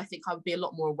I think I would be a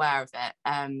lot more aware of it,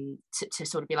 to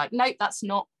sort of be like, nope, that's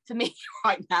not for me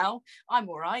right now, I'm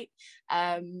all right,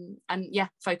 and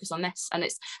focus on this. And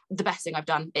it's the best thing I've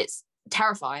done. It's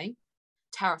terrifying,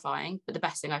 but the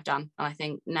best thing I've done. And I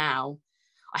think now,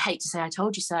 I hate to say I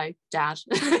told you so, Dad,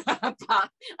 but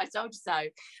I told you so.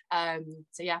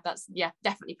 That's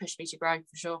definitely pushed me to grow,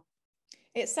 for sure.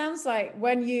 It sounds like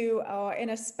when you are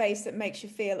in a space that makes you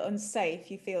feel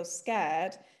unsafe, you feel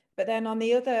scared, but then on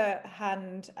the other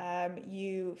hand,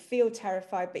 you feel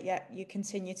terrified, but yet you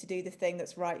continue to do the thing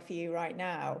that's right for you right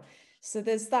now. So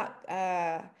there's that,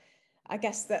 I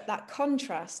guess that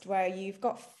contrast where you've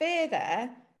got fear there,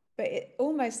 but it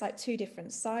almost like two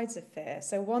different sides of fear.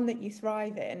 So one that you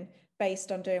thrive in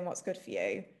based on doing what's good for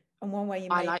you, and one where you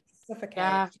may suffocate.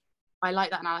 Yeah, I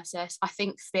like that analysis. I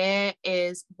think fear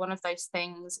is one of those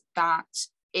things that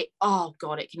it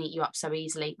can eat you up so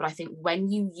easily. But I think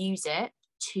when you use it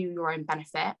to your own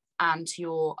benefit and to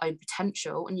your own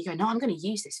potential, and you go, no, I'm going to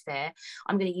use this fear,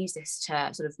 I'm going to use this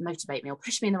to sort of motivate me or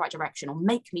push me in the right direction or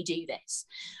make me do this,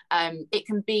 it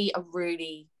can be a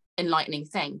really enlightening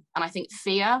thing. And I think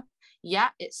fear,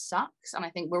 it sucks, and I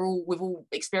think we've all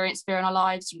experienced fear in our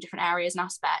lives from different areas and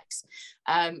aspects,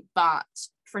 but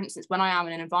for instance, when I am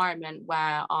in an environment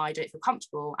where I don't feel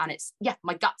comfortable and it's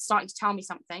my gut's starting to tell me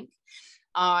something,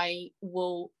 I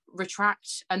will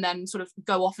retract and then sort of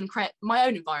go off and create my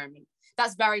own environment.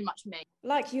 That's very much me.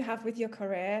 Like you have with your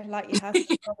career, like you have with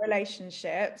your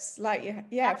relationships, like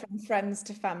from friends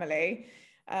to family.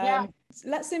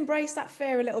 Let's embrace that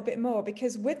fear a little bit more,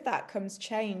 because with that comes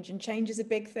change, and change is a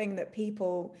big thing that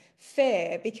people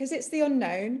fear because it's the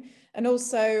unknown. And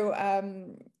also,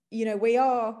 we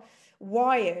are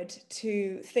wired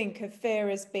to think of fear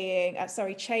as being,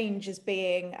 change as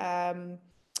being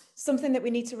something that we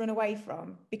need to run away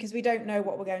from, because we don't know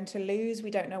what we're going to lose.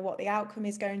 We don't know what the outcome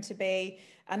is going to be.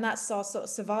 And that's our sort of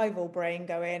survival brain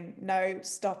going, no,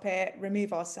 stop it,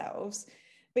 remove ourselves.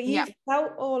 But you've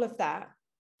felt all of that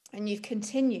and you've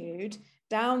continued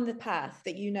down the path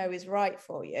that you know is right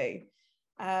for you.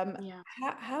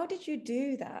 How did you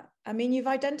do that? I mean, you've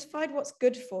identified what's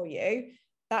good for you.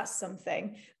 That's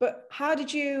something. But how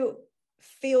did you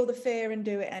feel the fear and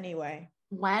do it anyway?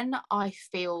 When I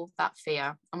feel that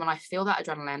fear and when I feel that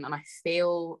adrenaline and I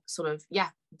feel sort of,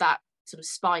 that sort of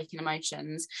spike in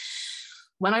emotions,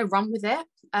 when I run with it,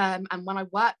 and when I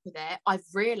work with it, I've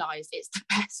realized it's the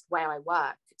best way I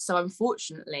work. So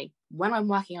unfortunately, when I'm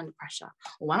working under pressure,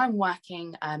 or when I'm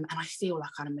working and I feel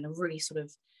like I'm in a really sort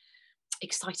of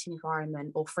exciting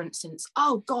environment, or for instance,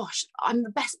 oh gosh, I'm the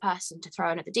best person to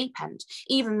throw in at the deep end,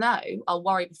 even though I'll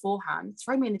worry beforehand,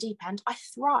 throw me in the deep end, I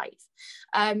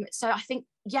thrive. So I think,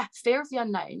 yeah, fear of the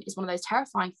unknown is one of those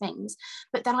terrifying things.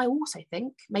 But then I also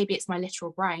think, maybe it's my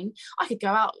literal brain, I could go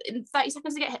out in 30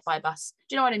 seconds and get hit by a bus.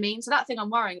 Do you know what I mean? So that thing I'm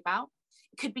worrying about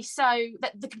could be so,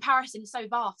 that the comparison is so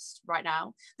vast right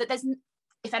now that there's,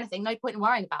 if anything, no point in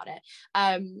worrying about it.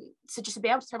 So just to be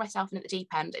able to throw myself in at the deep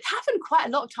end, it happened quite a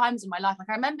lot of times in my life.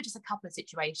 Like I remember just a couple of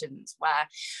situations where,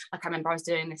 like I remember I was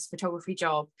doing this photography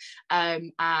job at,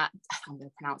 I'm going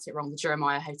to pronounce it wrong, the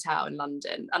Jeremiah Hotel in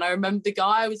London. And I remember the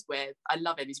guy I was with, I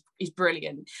love him, he's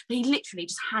brilliant. But he literally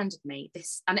just handed me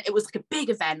this, and it was like a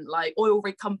big event, like oil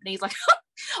rig companies, like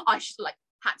I should like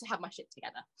had to have my shit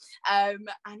together. And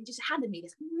he just handed me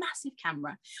this massive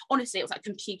camera. Honestly, it was like a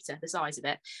computer, the size of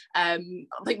it. I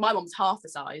think my one was half the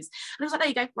size. And I was like, there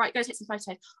you go, right, go take some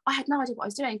photos. I had no idea what I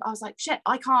was doing, but I was like, shit,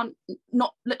 I can't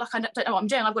not look like I don't know what I'm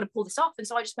doing. I've got to pull this off. And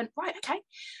so I just went, right, okay.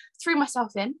 Threw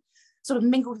myself in, sort of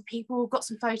mingled with people, got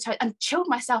some photos, and chilled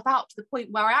myself out to the point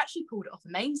where I actually pulled it off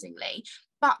amazingly.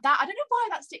 But that, I don't know why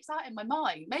that sticks out in my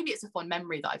mind. Maybe it's a fond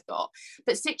memory that I've got.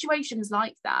 But situations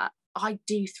like that, I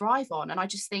do thrive on. And I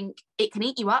just think it can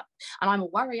eat you up. And I'm a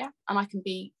worrier. And I can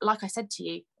be, like I said to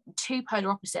you, two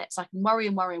polar opposites. I can worry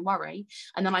and worry and worry.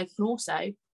 And then I can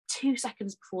also, 2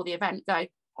 seconds before the event, go,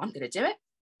 I'm going to do it.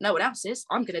 No one else is.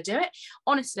 I'm going to do it.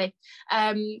 Honestly.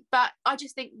 But I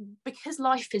just think because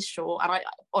life is short, and I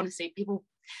honestly, people,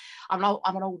 I'm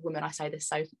an old woman, I say this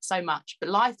so much, but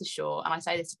life is short, and I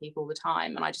say this to people all the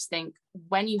time. And I just think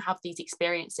when you have these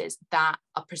experiences that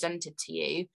are presented to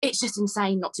you, it's just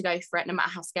insane not to go for it, no matter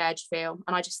how scared you feel.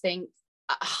 And I just think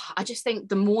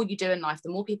the more you do in life,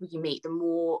 the more people you meet, the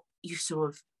more you sort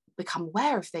of become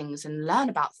aware of things and learn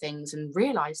about things and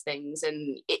realize things.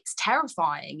 And it's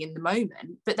terrifying in the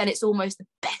moment, but then it's almost the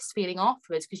best feeling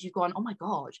afterwards, because you've gone, oh my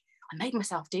God, I made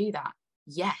myself do that.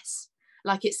 Yes.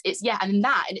 Like it's yeah, and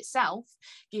that in itself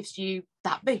gives you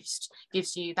that boost,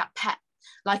 gives you that pep.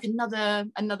 Like another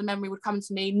memory would come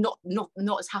to me, not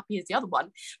as happy as the other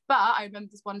one, but I remember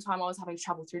this one time I was having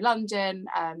trouble through London.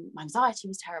 My anxiety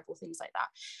was terrible, things like that.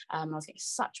 I was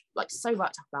getting so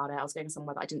worked up about it. I was going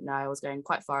somewhere that I didn't know. I was going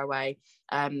quite far away.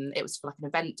 It was for like an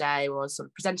event day where I was sort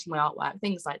of presenting my artwork,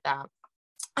 things like that.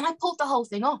 And I pulled the whole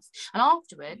thing off. And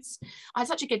afterwards, I had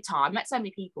such a good time, met so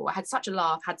many people, I had such a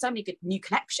laugh, had so many good new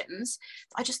connections.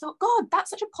 I just thought, God,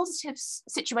 that's such a positive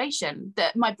situation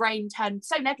that my brain turned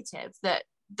so negative that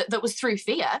was through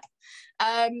fear,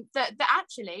 that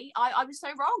actually I was so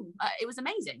wrong. It was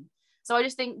amazing. So I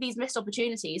just think these missed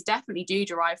opportunities definitely do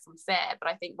derive from fear. But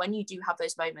I think when you do have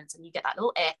those moments and you get that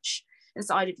little itch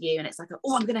inside of you, and it's like,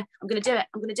 oh, I'm gonna do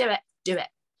it, do it.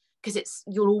 Because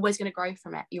you're always going to grow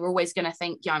from it. You're always going to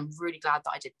think, yeah, I'm really glad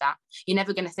that I did that. You're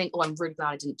never going to think, oh, I'm really glad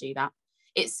I didn't do that.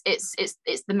 It's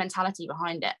the mentality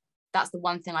behind it. That's the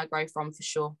one thing I grow from, for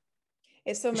sure.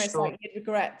 It's almost like you'd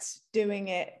regret doing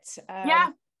it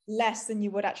less than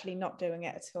you would actually not doing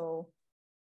it at all.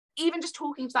 Even just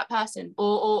talking to that person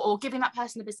or giving that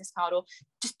person a business card, or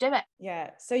just do it. Yeah.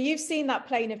 So you've seen that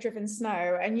plane of driven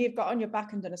snow, and you've got on your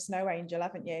back and done a snow angel,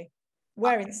 haven't you?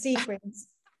 Wearing sequins.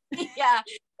 Yeah.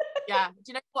 Yeah, do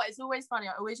you know what, it's always funny,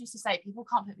 I always used to say people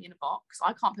can't put me in a box.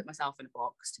 I can't put myself in a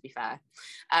box, to be fair,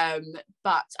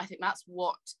 but I think that's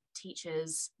what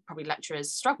teachers, probably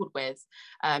lecturers, struggled with,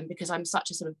 because I'm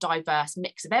such a sort of diverse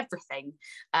mix of everything,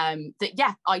 that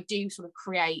yeah, I do sort of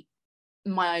create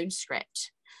my own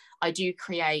script. I do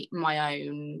create my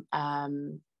own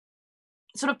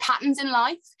sort of patterns in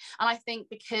life. And I think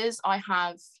because I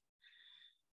have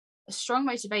a strong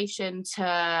motivation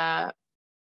to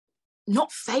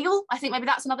not fail, I think maybe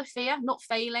that's another fear, not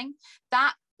failing,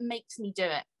 that makes me do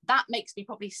it. That makes me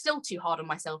probably still too hard on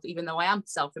myself, even though I am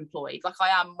self-employed, like I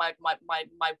am my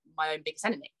own biggest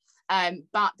enemy,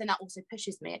 but then that also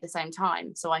pushes me at the same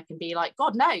time, so I can be like,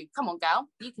 God, no, come on girl,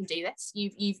 you can do this.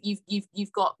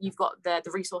 You've got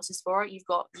the resources for it, you've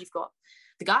got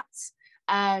the guts.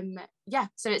 Yeah,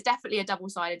 so it's definitely a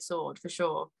double-sided sword, for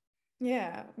sure.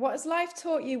 Yeah. What has life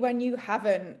taught you when you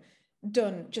haven't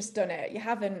done it, you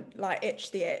haven't like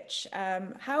itched the itch?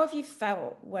 How have you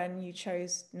felt when you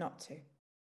chose not to?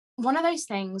 One of those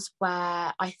things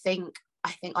where I think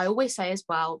I always say as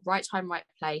well, right time, right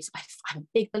place. I'm a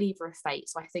big believer of fate,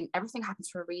 so I think everything happens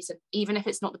for a reason, even if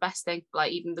it's not the best thing,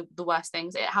 like even the worst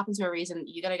things, it happens for a reason.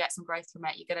 You're going to get some growth from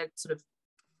it, you're going to sort of,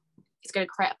 it's going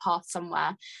to create a path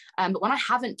somewhere. But when I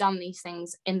haven't done these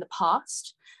things in the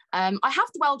past, I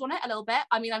have dwelled on it a little bit.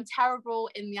 I mean, I'm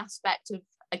terrible in the aspect of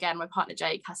again, my partner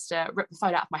Jake has to rip the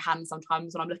phone out of my hand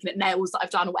sometimes when I'm looking at nails that I've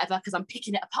done or whatever, because I'm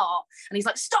picking it apart, and he's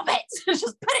like, stop it,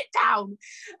 just put it down.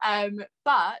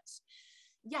 But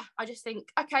yeah, I just think,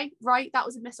 okay, right, that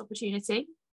was a missed opportunity,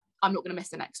 I'm not going to miss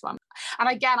the next one. And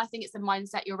again, I think it's the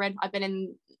mindset you're in. I've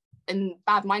been in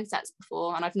bad mindsets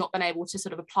before, and I've not been able to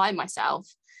sort of apply myself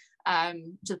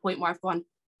to the point where I've gone,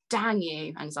 dang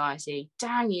you anxiety,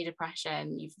 dang you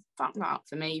depression, you've fucked that up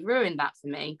for me, you ruined that for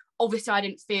me. Obviously I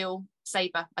didn't feel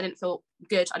safer, I didn't feel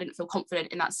good, I didn't feel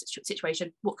confident in that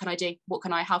situation. What can I do?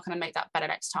 How can I make that better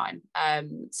next time?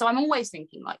 So I'm always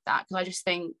thinking like that, because I just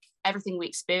think everything we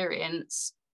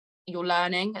experience, you're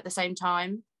learning at the same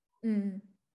time.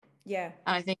 Yeah.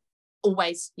 And I think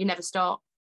always, you never stop.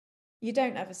 You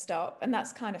don't ever stop, and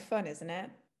that's kind of fun, isn't it?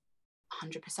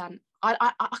 100%.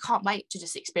 I can't wait to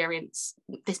just experience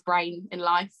this brain in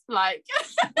life, like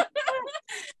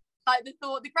like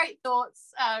the great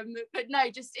thoughts, but no,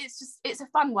 it's a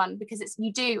fun one, because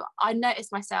I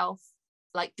notice myself,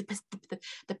 like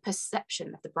the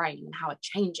perception of the brain and how it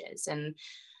changes, and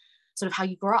sort of how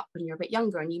you grow up when you're a bit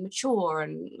younger and you mature.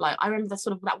 And like, I remember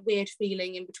that weird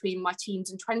feeling in between my teens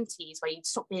and 20s where you'd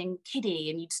stop being kiddie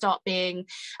and you'd start being,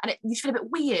 and you feel a bit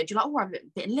weird, you're like, oh, I'm a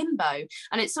bit in limbo.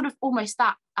 And it's sort of almost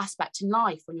that aspect in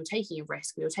life when you're taking a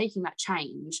risk, when you're taking that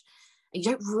change, and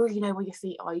you don't really know where your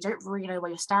feet are, you don't really know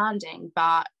where you're standing,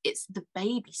 but it's the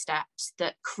baby steps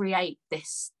that create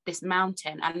this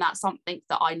mountain. And that's something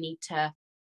that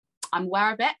I'm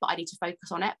aware of it, but I need to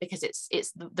focus on it, because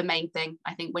it's the main thing.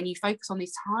 I think when you focus on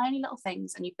these tiny little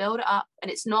things and you build it up, and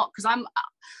it's not, because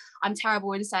I'm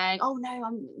terrible in saying, oh no,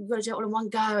 I'm going to do it all in one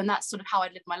go, and that's sort of how I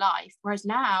live my life. Whereas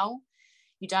now,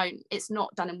 you don't. It's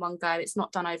not done in one go. It's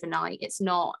not done overnight. That's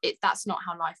not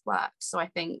how life works. So I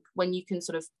think when you can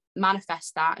sort of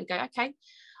manifest that and go, okay,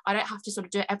 I don't have to sort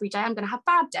of do it every day. I'm going to have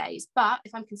bad days, but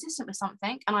if I'm consistent with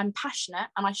something and I'm passionate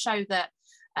and I show that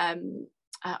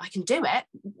I can do it,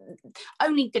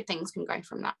 only good things can go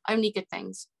from that. Only good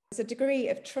things. There's a degree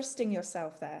of trusting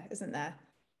yourself there, isn't there?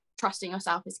 Trusting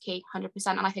yourself is key, 100%.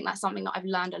 And I think that's something that I've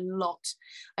learned a lot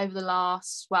over the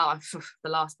last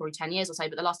probably 10 years or so,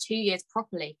 but the last 2 years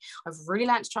properly, I've really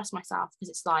learned to trust myself, because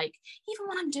it's like, even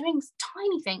when I'm doing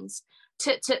tiny things,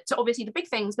 to obviously the big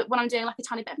things, but when I'm doing like a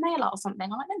tiny bit of nail art or something,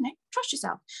 I'm like, no, trust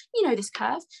yourself. You know this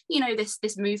curve, you know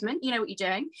this movement, you know what you're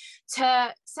doing.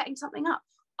 To setting something up,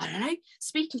 I don't know,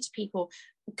 speaking to people,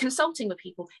 consulting with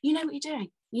people, you know what you're doing,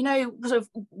 you know sort of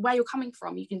where you're coming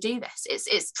from, you can do this.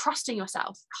 It's trusting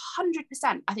yourself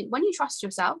 100%. I think when you trust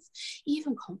yourself,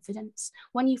 even confidence,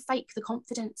 when you fake the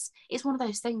confidence, it's one of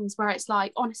those things where it's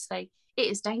like, honestly,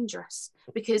 it is dangerous,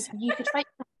 because you could fake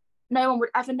no one would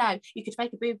ever know. You could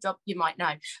fake a boob job, you might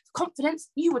know. Confidence,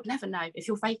 you would never know if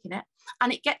you're faking it.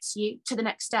 And it gets you to the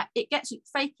next step. It gets you,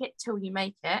 fake it till you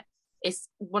make it. It's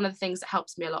one of the things that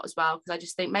helps me a lot as well, because I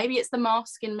just think maybe it's the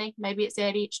mask in me, maybe it's the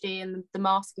ADHD and the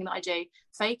masking that I do.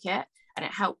 Fake it, and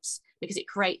it helps, because it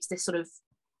creates this sort of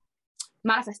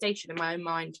manifestation in my own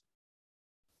mind.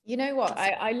 You know what?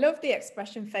 I love the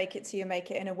expression fake it till you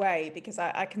make it, in a way, because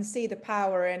I can see the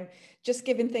power in just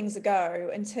giving things a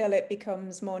go until it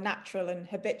becomes more natural and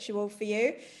habitual for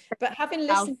you. But having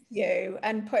listened to you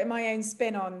and putting my own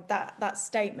spin on that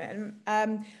statement,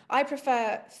 I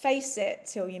prefer face it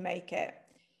till you make it,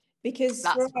 because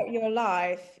throughout your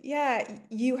life,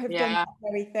 you have done that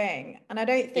very thing. And I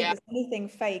don't think there's anything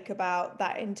fake about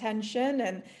that intention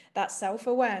and that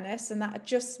self-awareness and that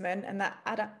adjustment and that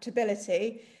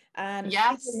adaptability and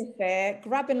feeling fear,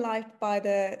 grabbing life by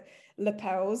the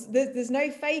lapels. There's no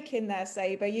fake in there,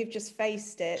 Saber. You've just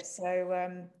faced it.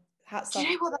 So hats off. Do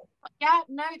you know what?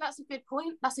 That's a good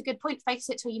point. That's a good point. Face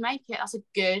it till you make it.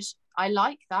 I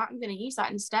like that. I'm going to use that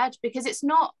instead, because it's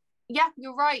not,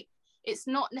 you're right. It's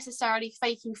not necessarily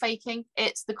faking.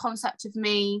 It's the concept of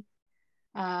me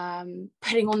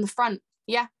putting on the front.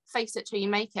 Face it till you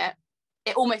make it.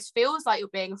 It almost feels like you're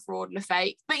being a fraud and a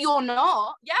fake, but you're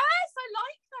not. Yes, I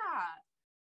like that.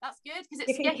 That's good, because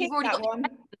it's you've already got one.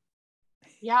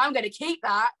 I'm going to keep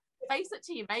that. Face it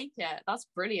till you make it. That's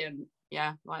brilliant.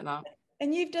 Like that.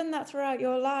 And you've done that throughout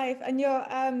your life, and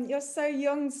you're so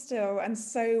young still and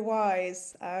so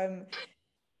wise.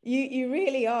 You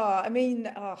really are. I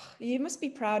mean, you must be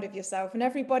proud of yourself, and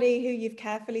everybody who you've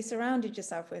carefully surrounded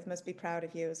yourself with must be proud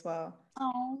of you as well.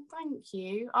 Oh, thank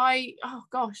you. Oh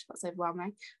gosh, that's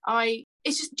overwhelming.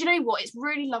 It's just, do you know what? It's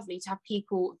really lovely to have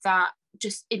people that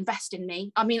just invest in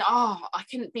me. I mean, I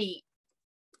couldn't be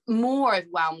more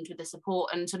overwhelmed with the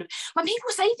support. And sort of when people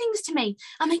say things to me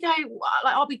and they go,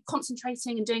 like, I'll be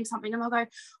concentrating and doing something, and they'll go,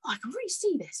 I can really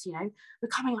see this,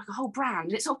 becoming like a whole brand.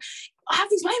 And it's all, I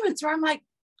have these moments where I'm like,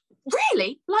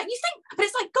 really? Like, you think, but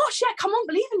it's like, gosh, yeah, come on,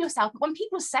 believe in yourself. But when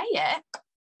people say it,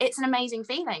 it's an amazing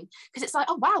feeling, because it's like,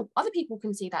 oh wow, other people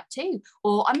can see that too,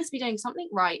 or I must be doing something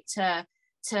right to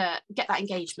get that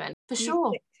engagement. For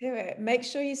sure. Stick to it. Make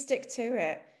sure you stick to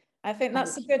it. I think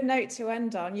that's a good note to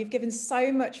end on. You've given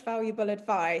so much valuable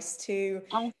advice to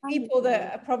people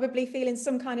that are probably feeling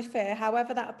some kind of fear,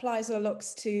 however that applies or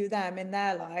looks to them in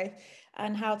their life,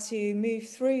 and how to move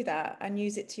through that and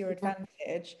use it to your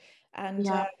advantage, and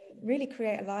really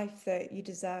create a life that you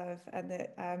deserve and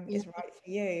that is right for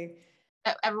you.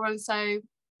 Everyone's so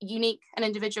unique and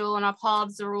individual, and our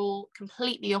paths are all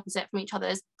completely opposite from each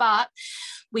other's, but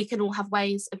we can all have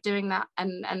ways of doing that,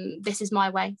 and this is my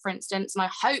way, for instance, and I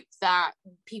hope that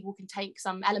people can take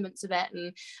some elements of it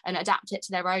and adapt it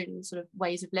to their own sort of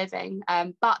ways of living,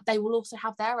 but they will also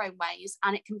have their own ways,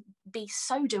 and it can be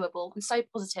so doable and so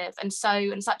positive and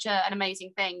such an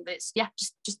amazing thing that it's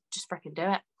just freaking do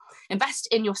it. Invest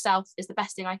in yourself is the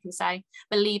best thing I can say.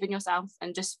 Believe in yourself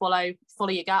and just follow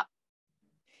your gut.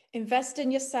 Invest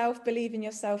in yourself, believe in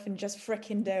yourself, and just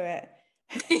freaking do it.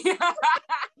 Yeah,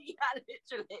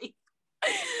 literally.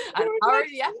 And hurry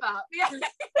the F up. Yeah. Love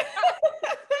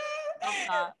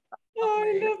that. Oh,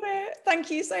 I love it. Thank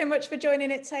you so much for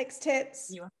joining It Takes Tits.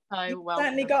 You are so welcome.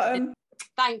 Certainly got them.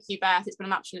 Thank you, Beth. It's been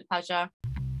an absolute pleasure.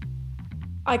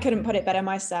 I couldn't put it better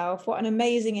myself. What an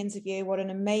amazing interview. What an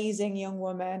amazing young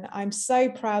woman. I'm so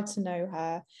proud to know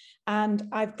her. And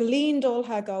I've gleaned all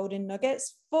her golden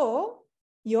nuggets for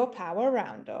your Power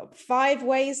Roundup. 5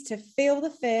 ways to feel the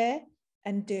fear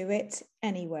and do it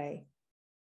anyway.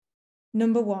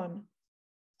 Number 1,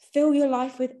 fill your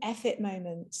life with effort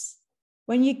moments.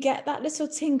 When you get that little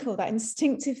tinkle, that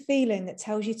instinctive feeling that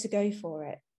tells you to go for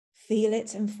it, feel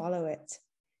it and follow it.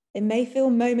 It may feel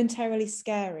momentarily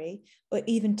scary or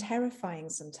even terrifying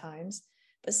sometimes,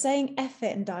 but saying effort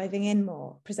and diving in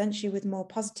more presents you with more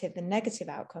positive than negative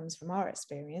outcomes from our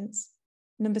experience.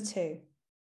 Number 2,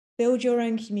 build your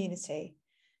own community.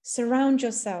 Surround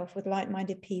yourself with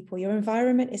like-minded people. Your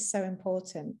environment is so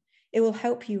important. It will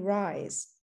help you rise.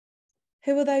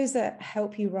 Who are those that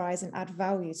help you rise and add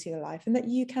value to your life and that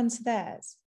you can to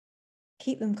theirs?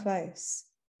 Keep them close.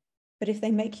 But if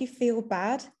they make you feel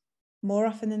bad, more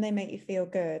often than they make you feel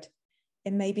good,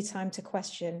 it may be time to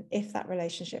question if that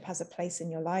relationship has a place in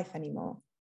your life anymore.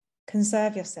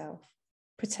 Conserve yourself,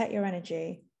 protect your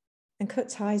energy, and cut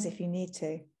ties if you need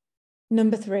to.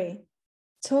 Number 3,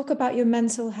 talk about your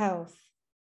mental health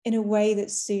in a way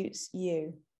that suits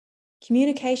you.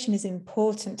 Communication is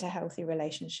important to healthy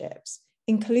relationships,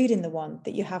 including the one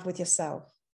that you have with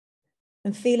yourself.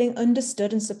 And feeling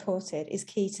understood and supported is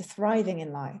key to thriving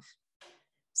in life.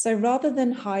 So rather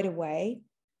than hide away,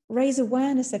 raise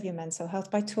awareness of your mental health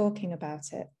by talking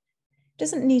about it. It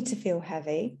doesn't need to feel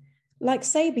heavy. Like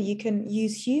Sabre, you can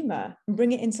use humor and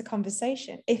bring it into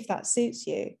conversation if that suits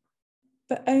you.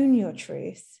 But own your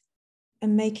truth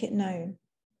and make it known.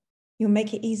 You'll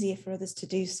make it easier for others to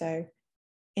do so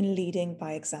in leading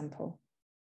by example.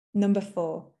 Number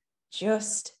 4,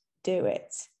 just do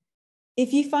it.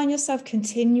 If you find yourself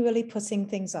continually putting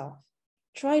things off,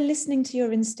 try listening to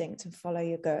your instinct and follow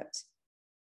your gut.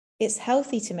 It's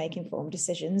healthy to make informed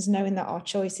decisions, knowing that our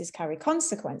choices carry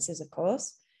consequences, of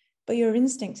course, but your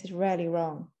instinct is rarely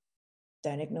wrong.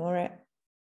 Don't ignore it.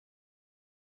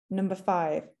 Number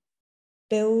 5,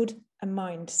 build a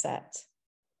mindset.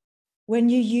 When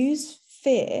you use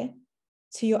fear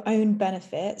to your own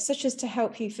benefit, such as to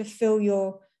help you fulfill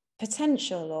your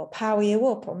potential or power you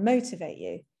up or motivate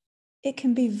you, it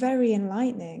can be very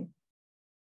enlightening.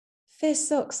 Fear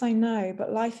sucks, I know,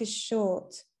 but life is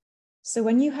short. So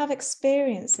when you have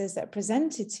experiences that are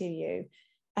presented to you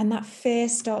and that fear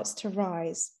starts to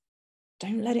rise,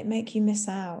 don't let it make you miss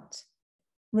out.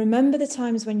 Remember the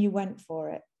times when you went for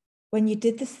it, when you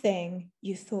did the thing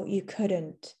you thought you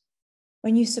couldn't,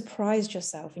 when you surprised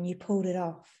yourself and you pulled it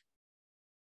off.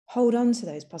 Hold on to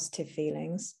those positive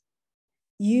feelings.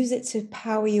 Use it to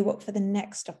power you up for the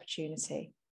next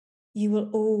opportunity. You will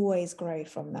always grow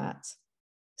from that.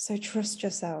 So trust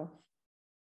yourself.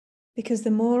 Because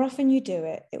the more often you do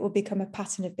it, it will become a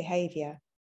pattern of behavior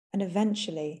and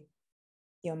eventually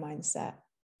your mindset.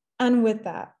 And with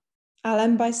that, I'll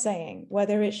end by saying,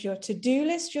 whether it's your to-do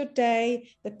list, your day,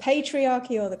 the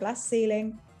patriarchy, or the glass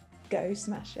ceiling, go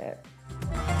smash it.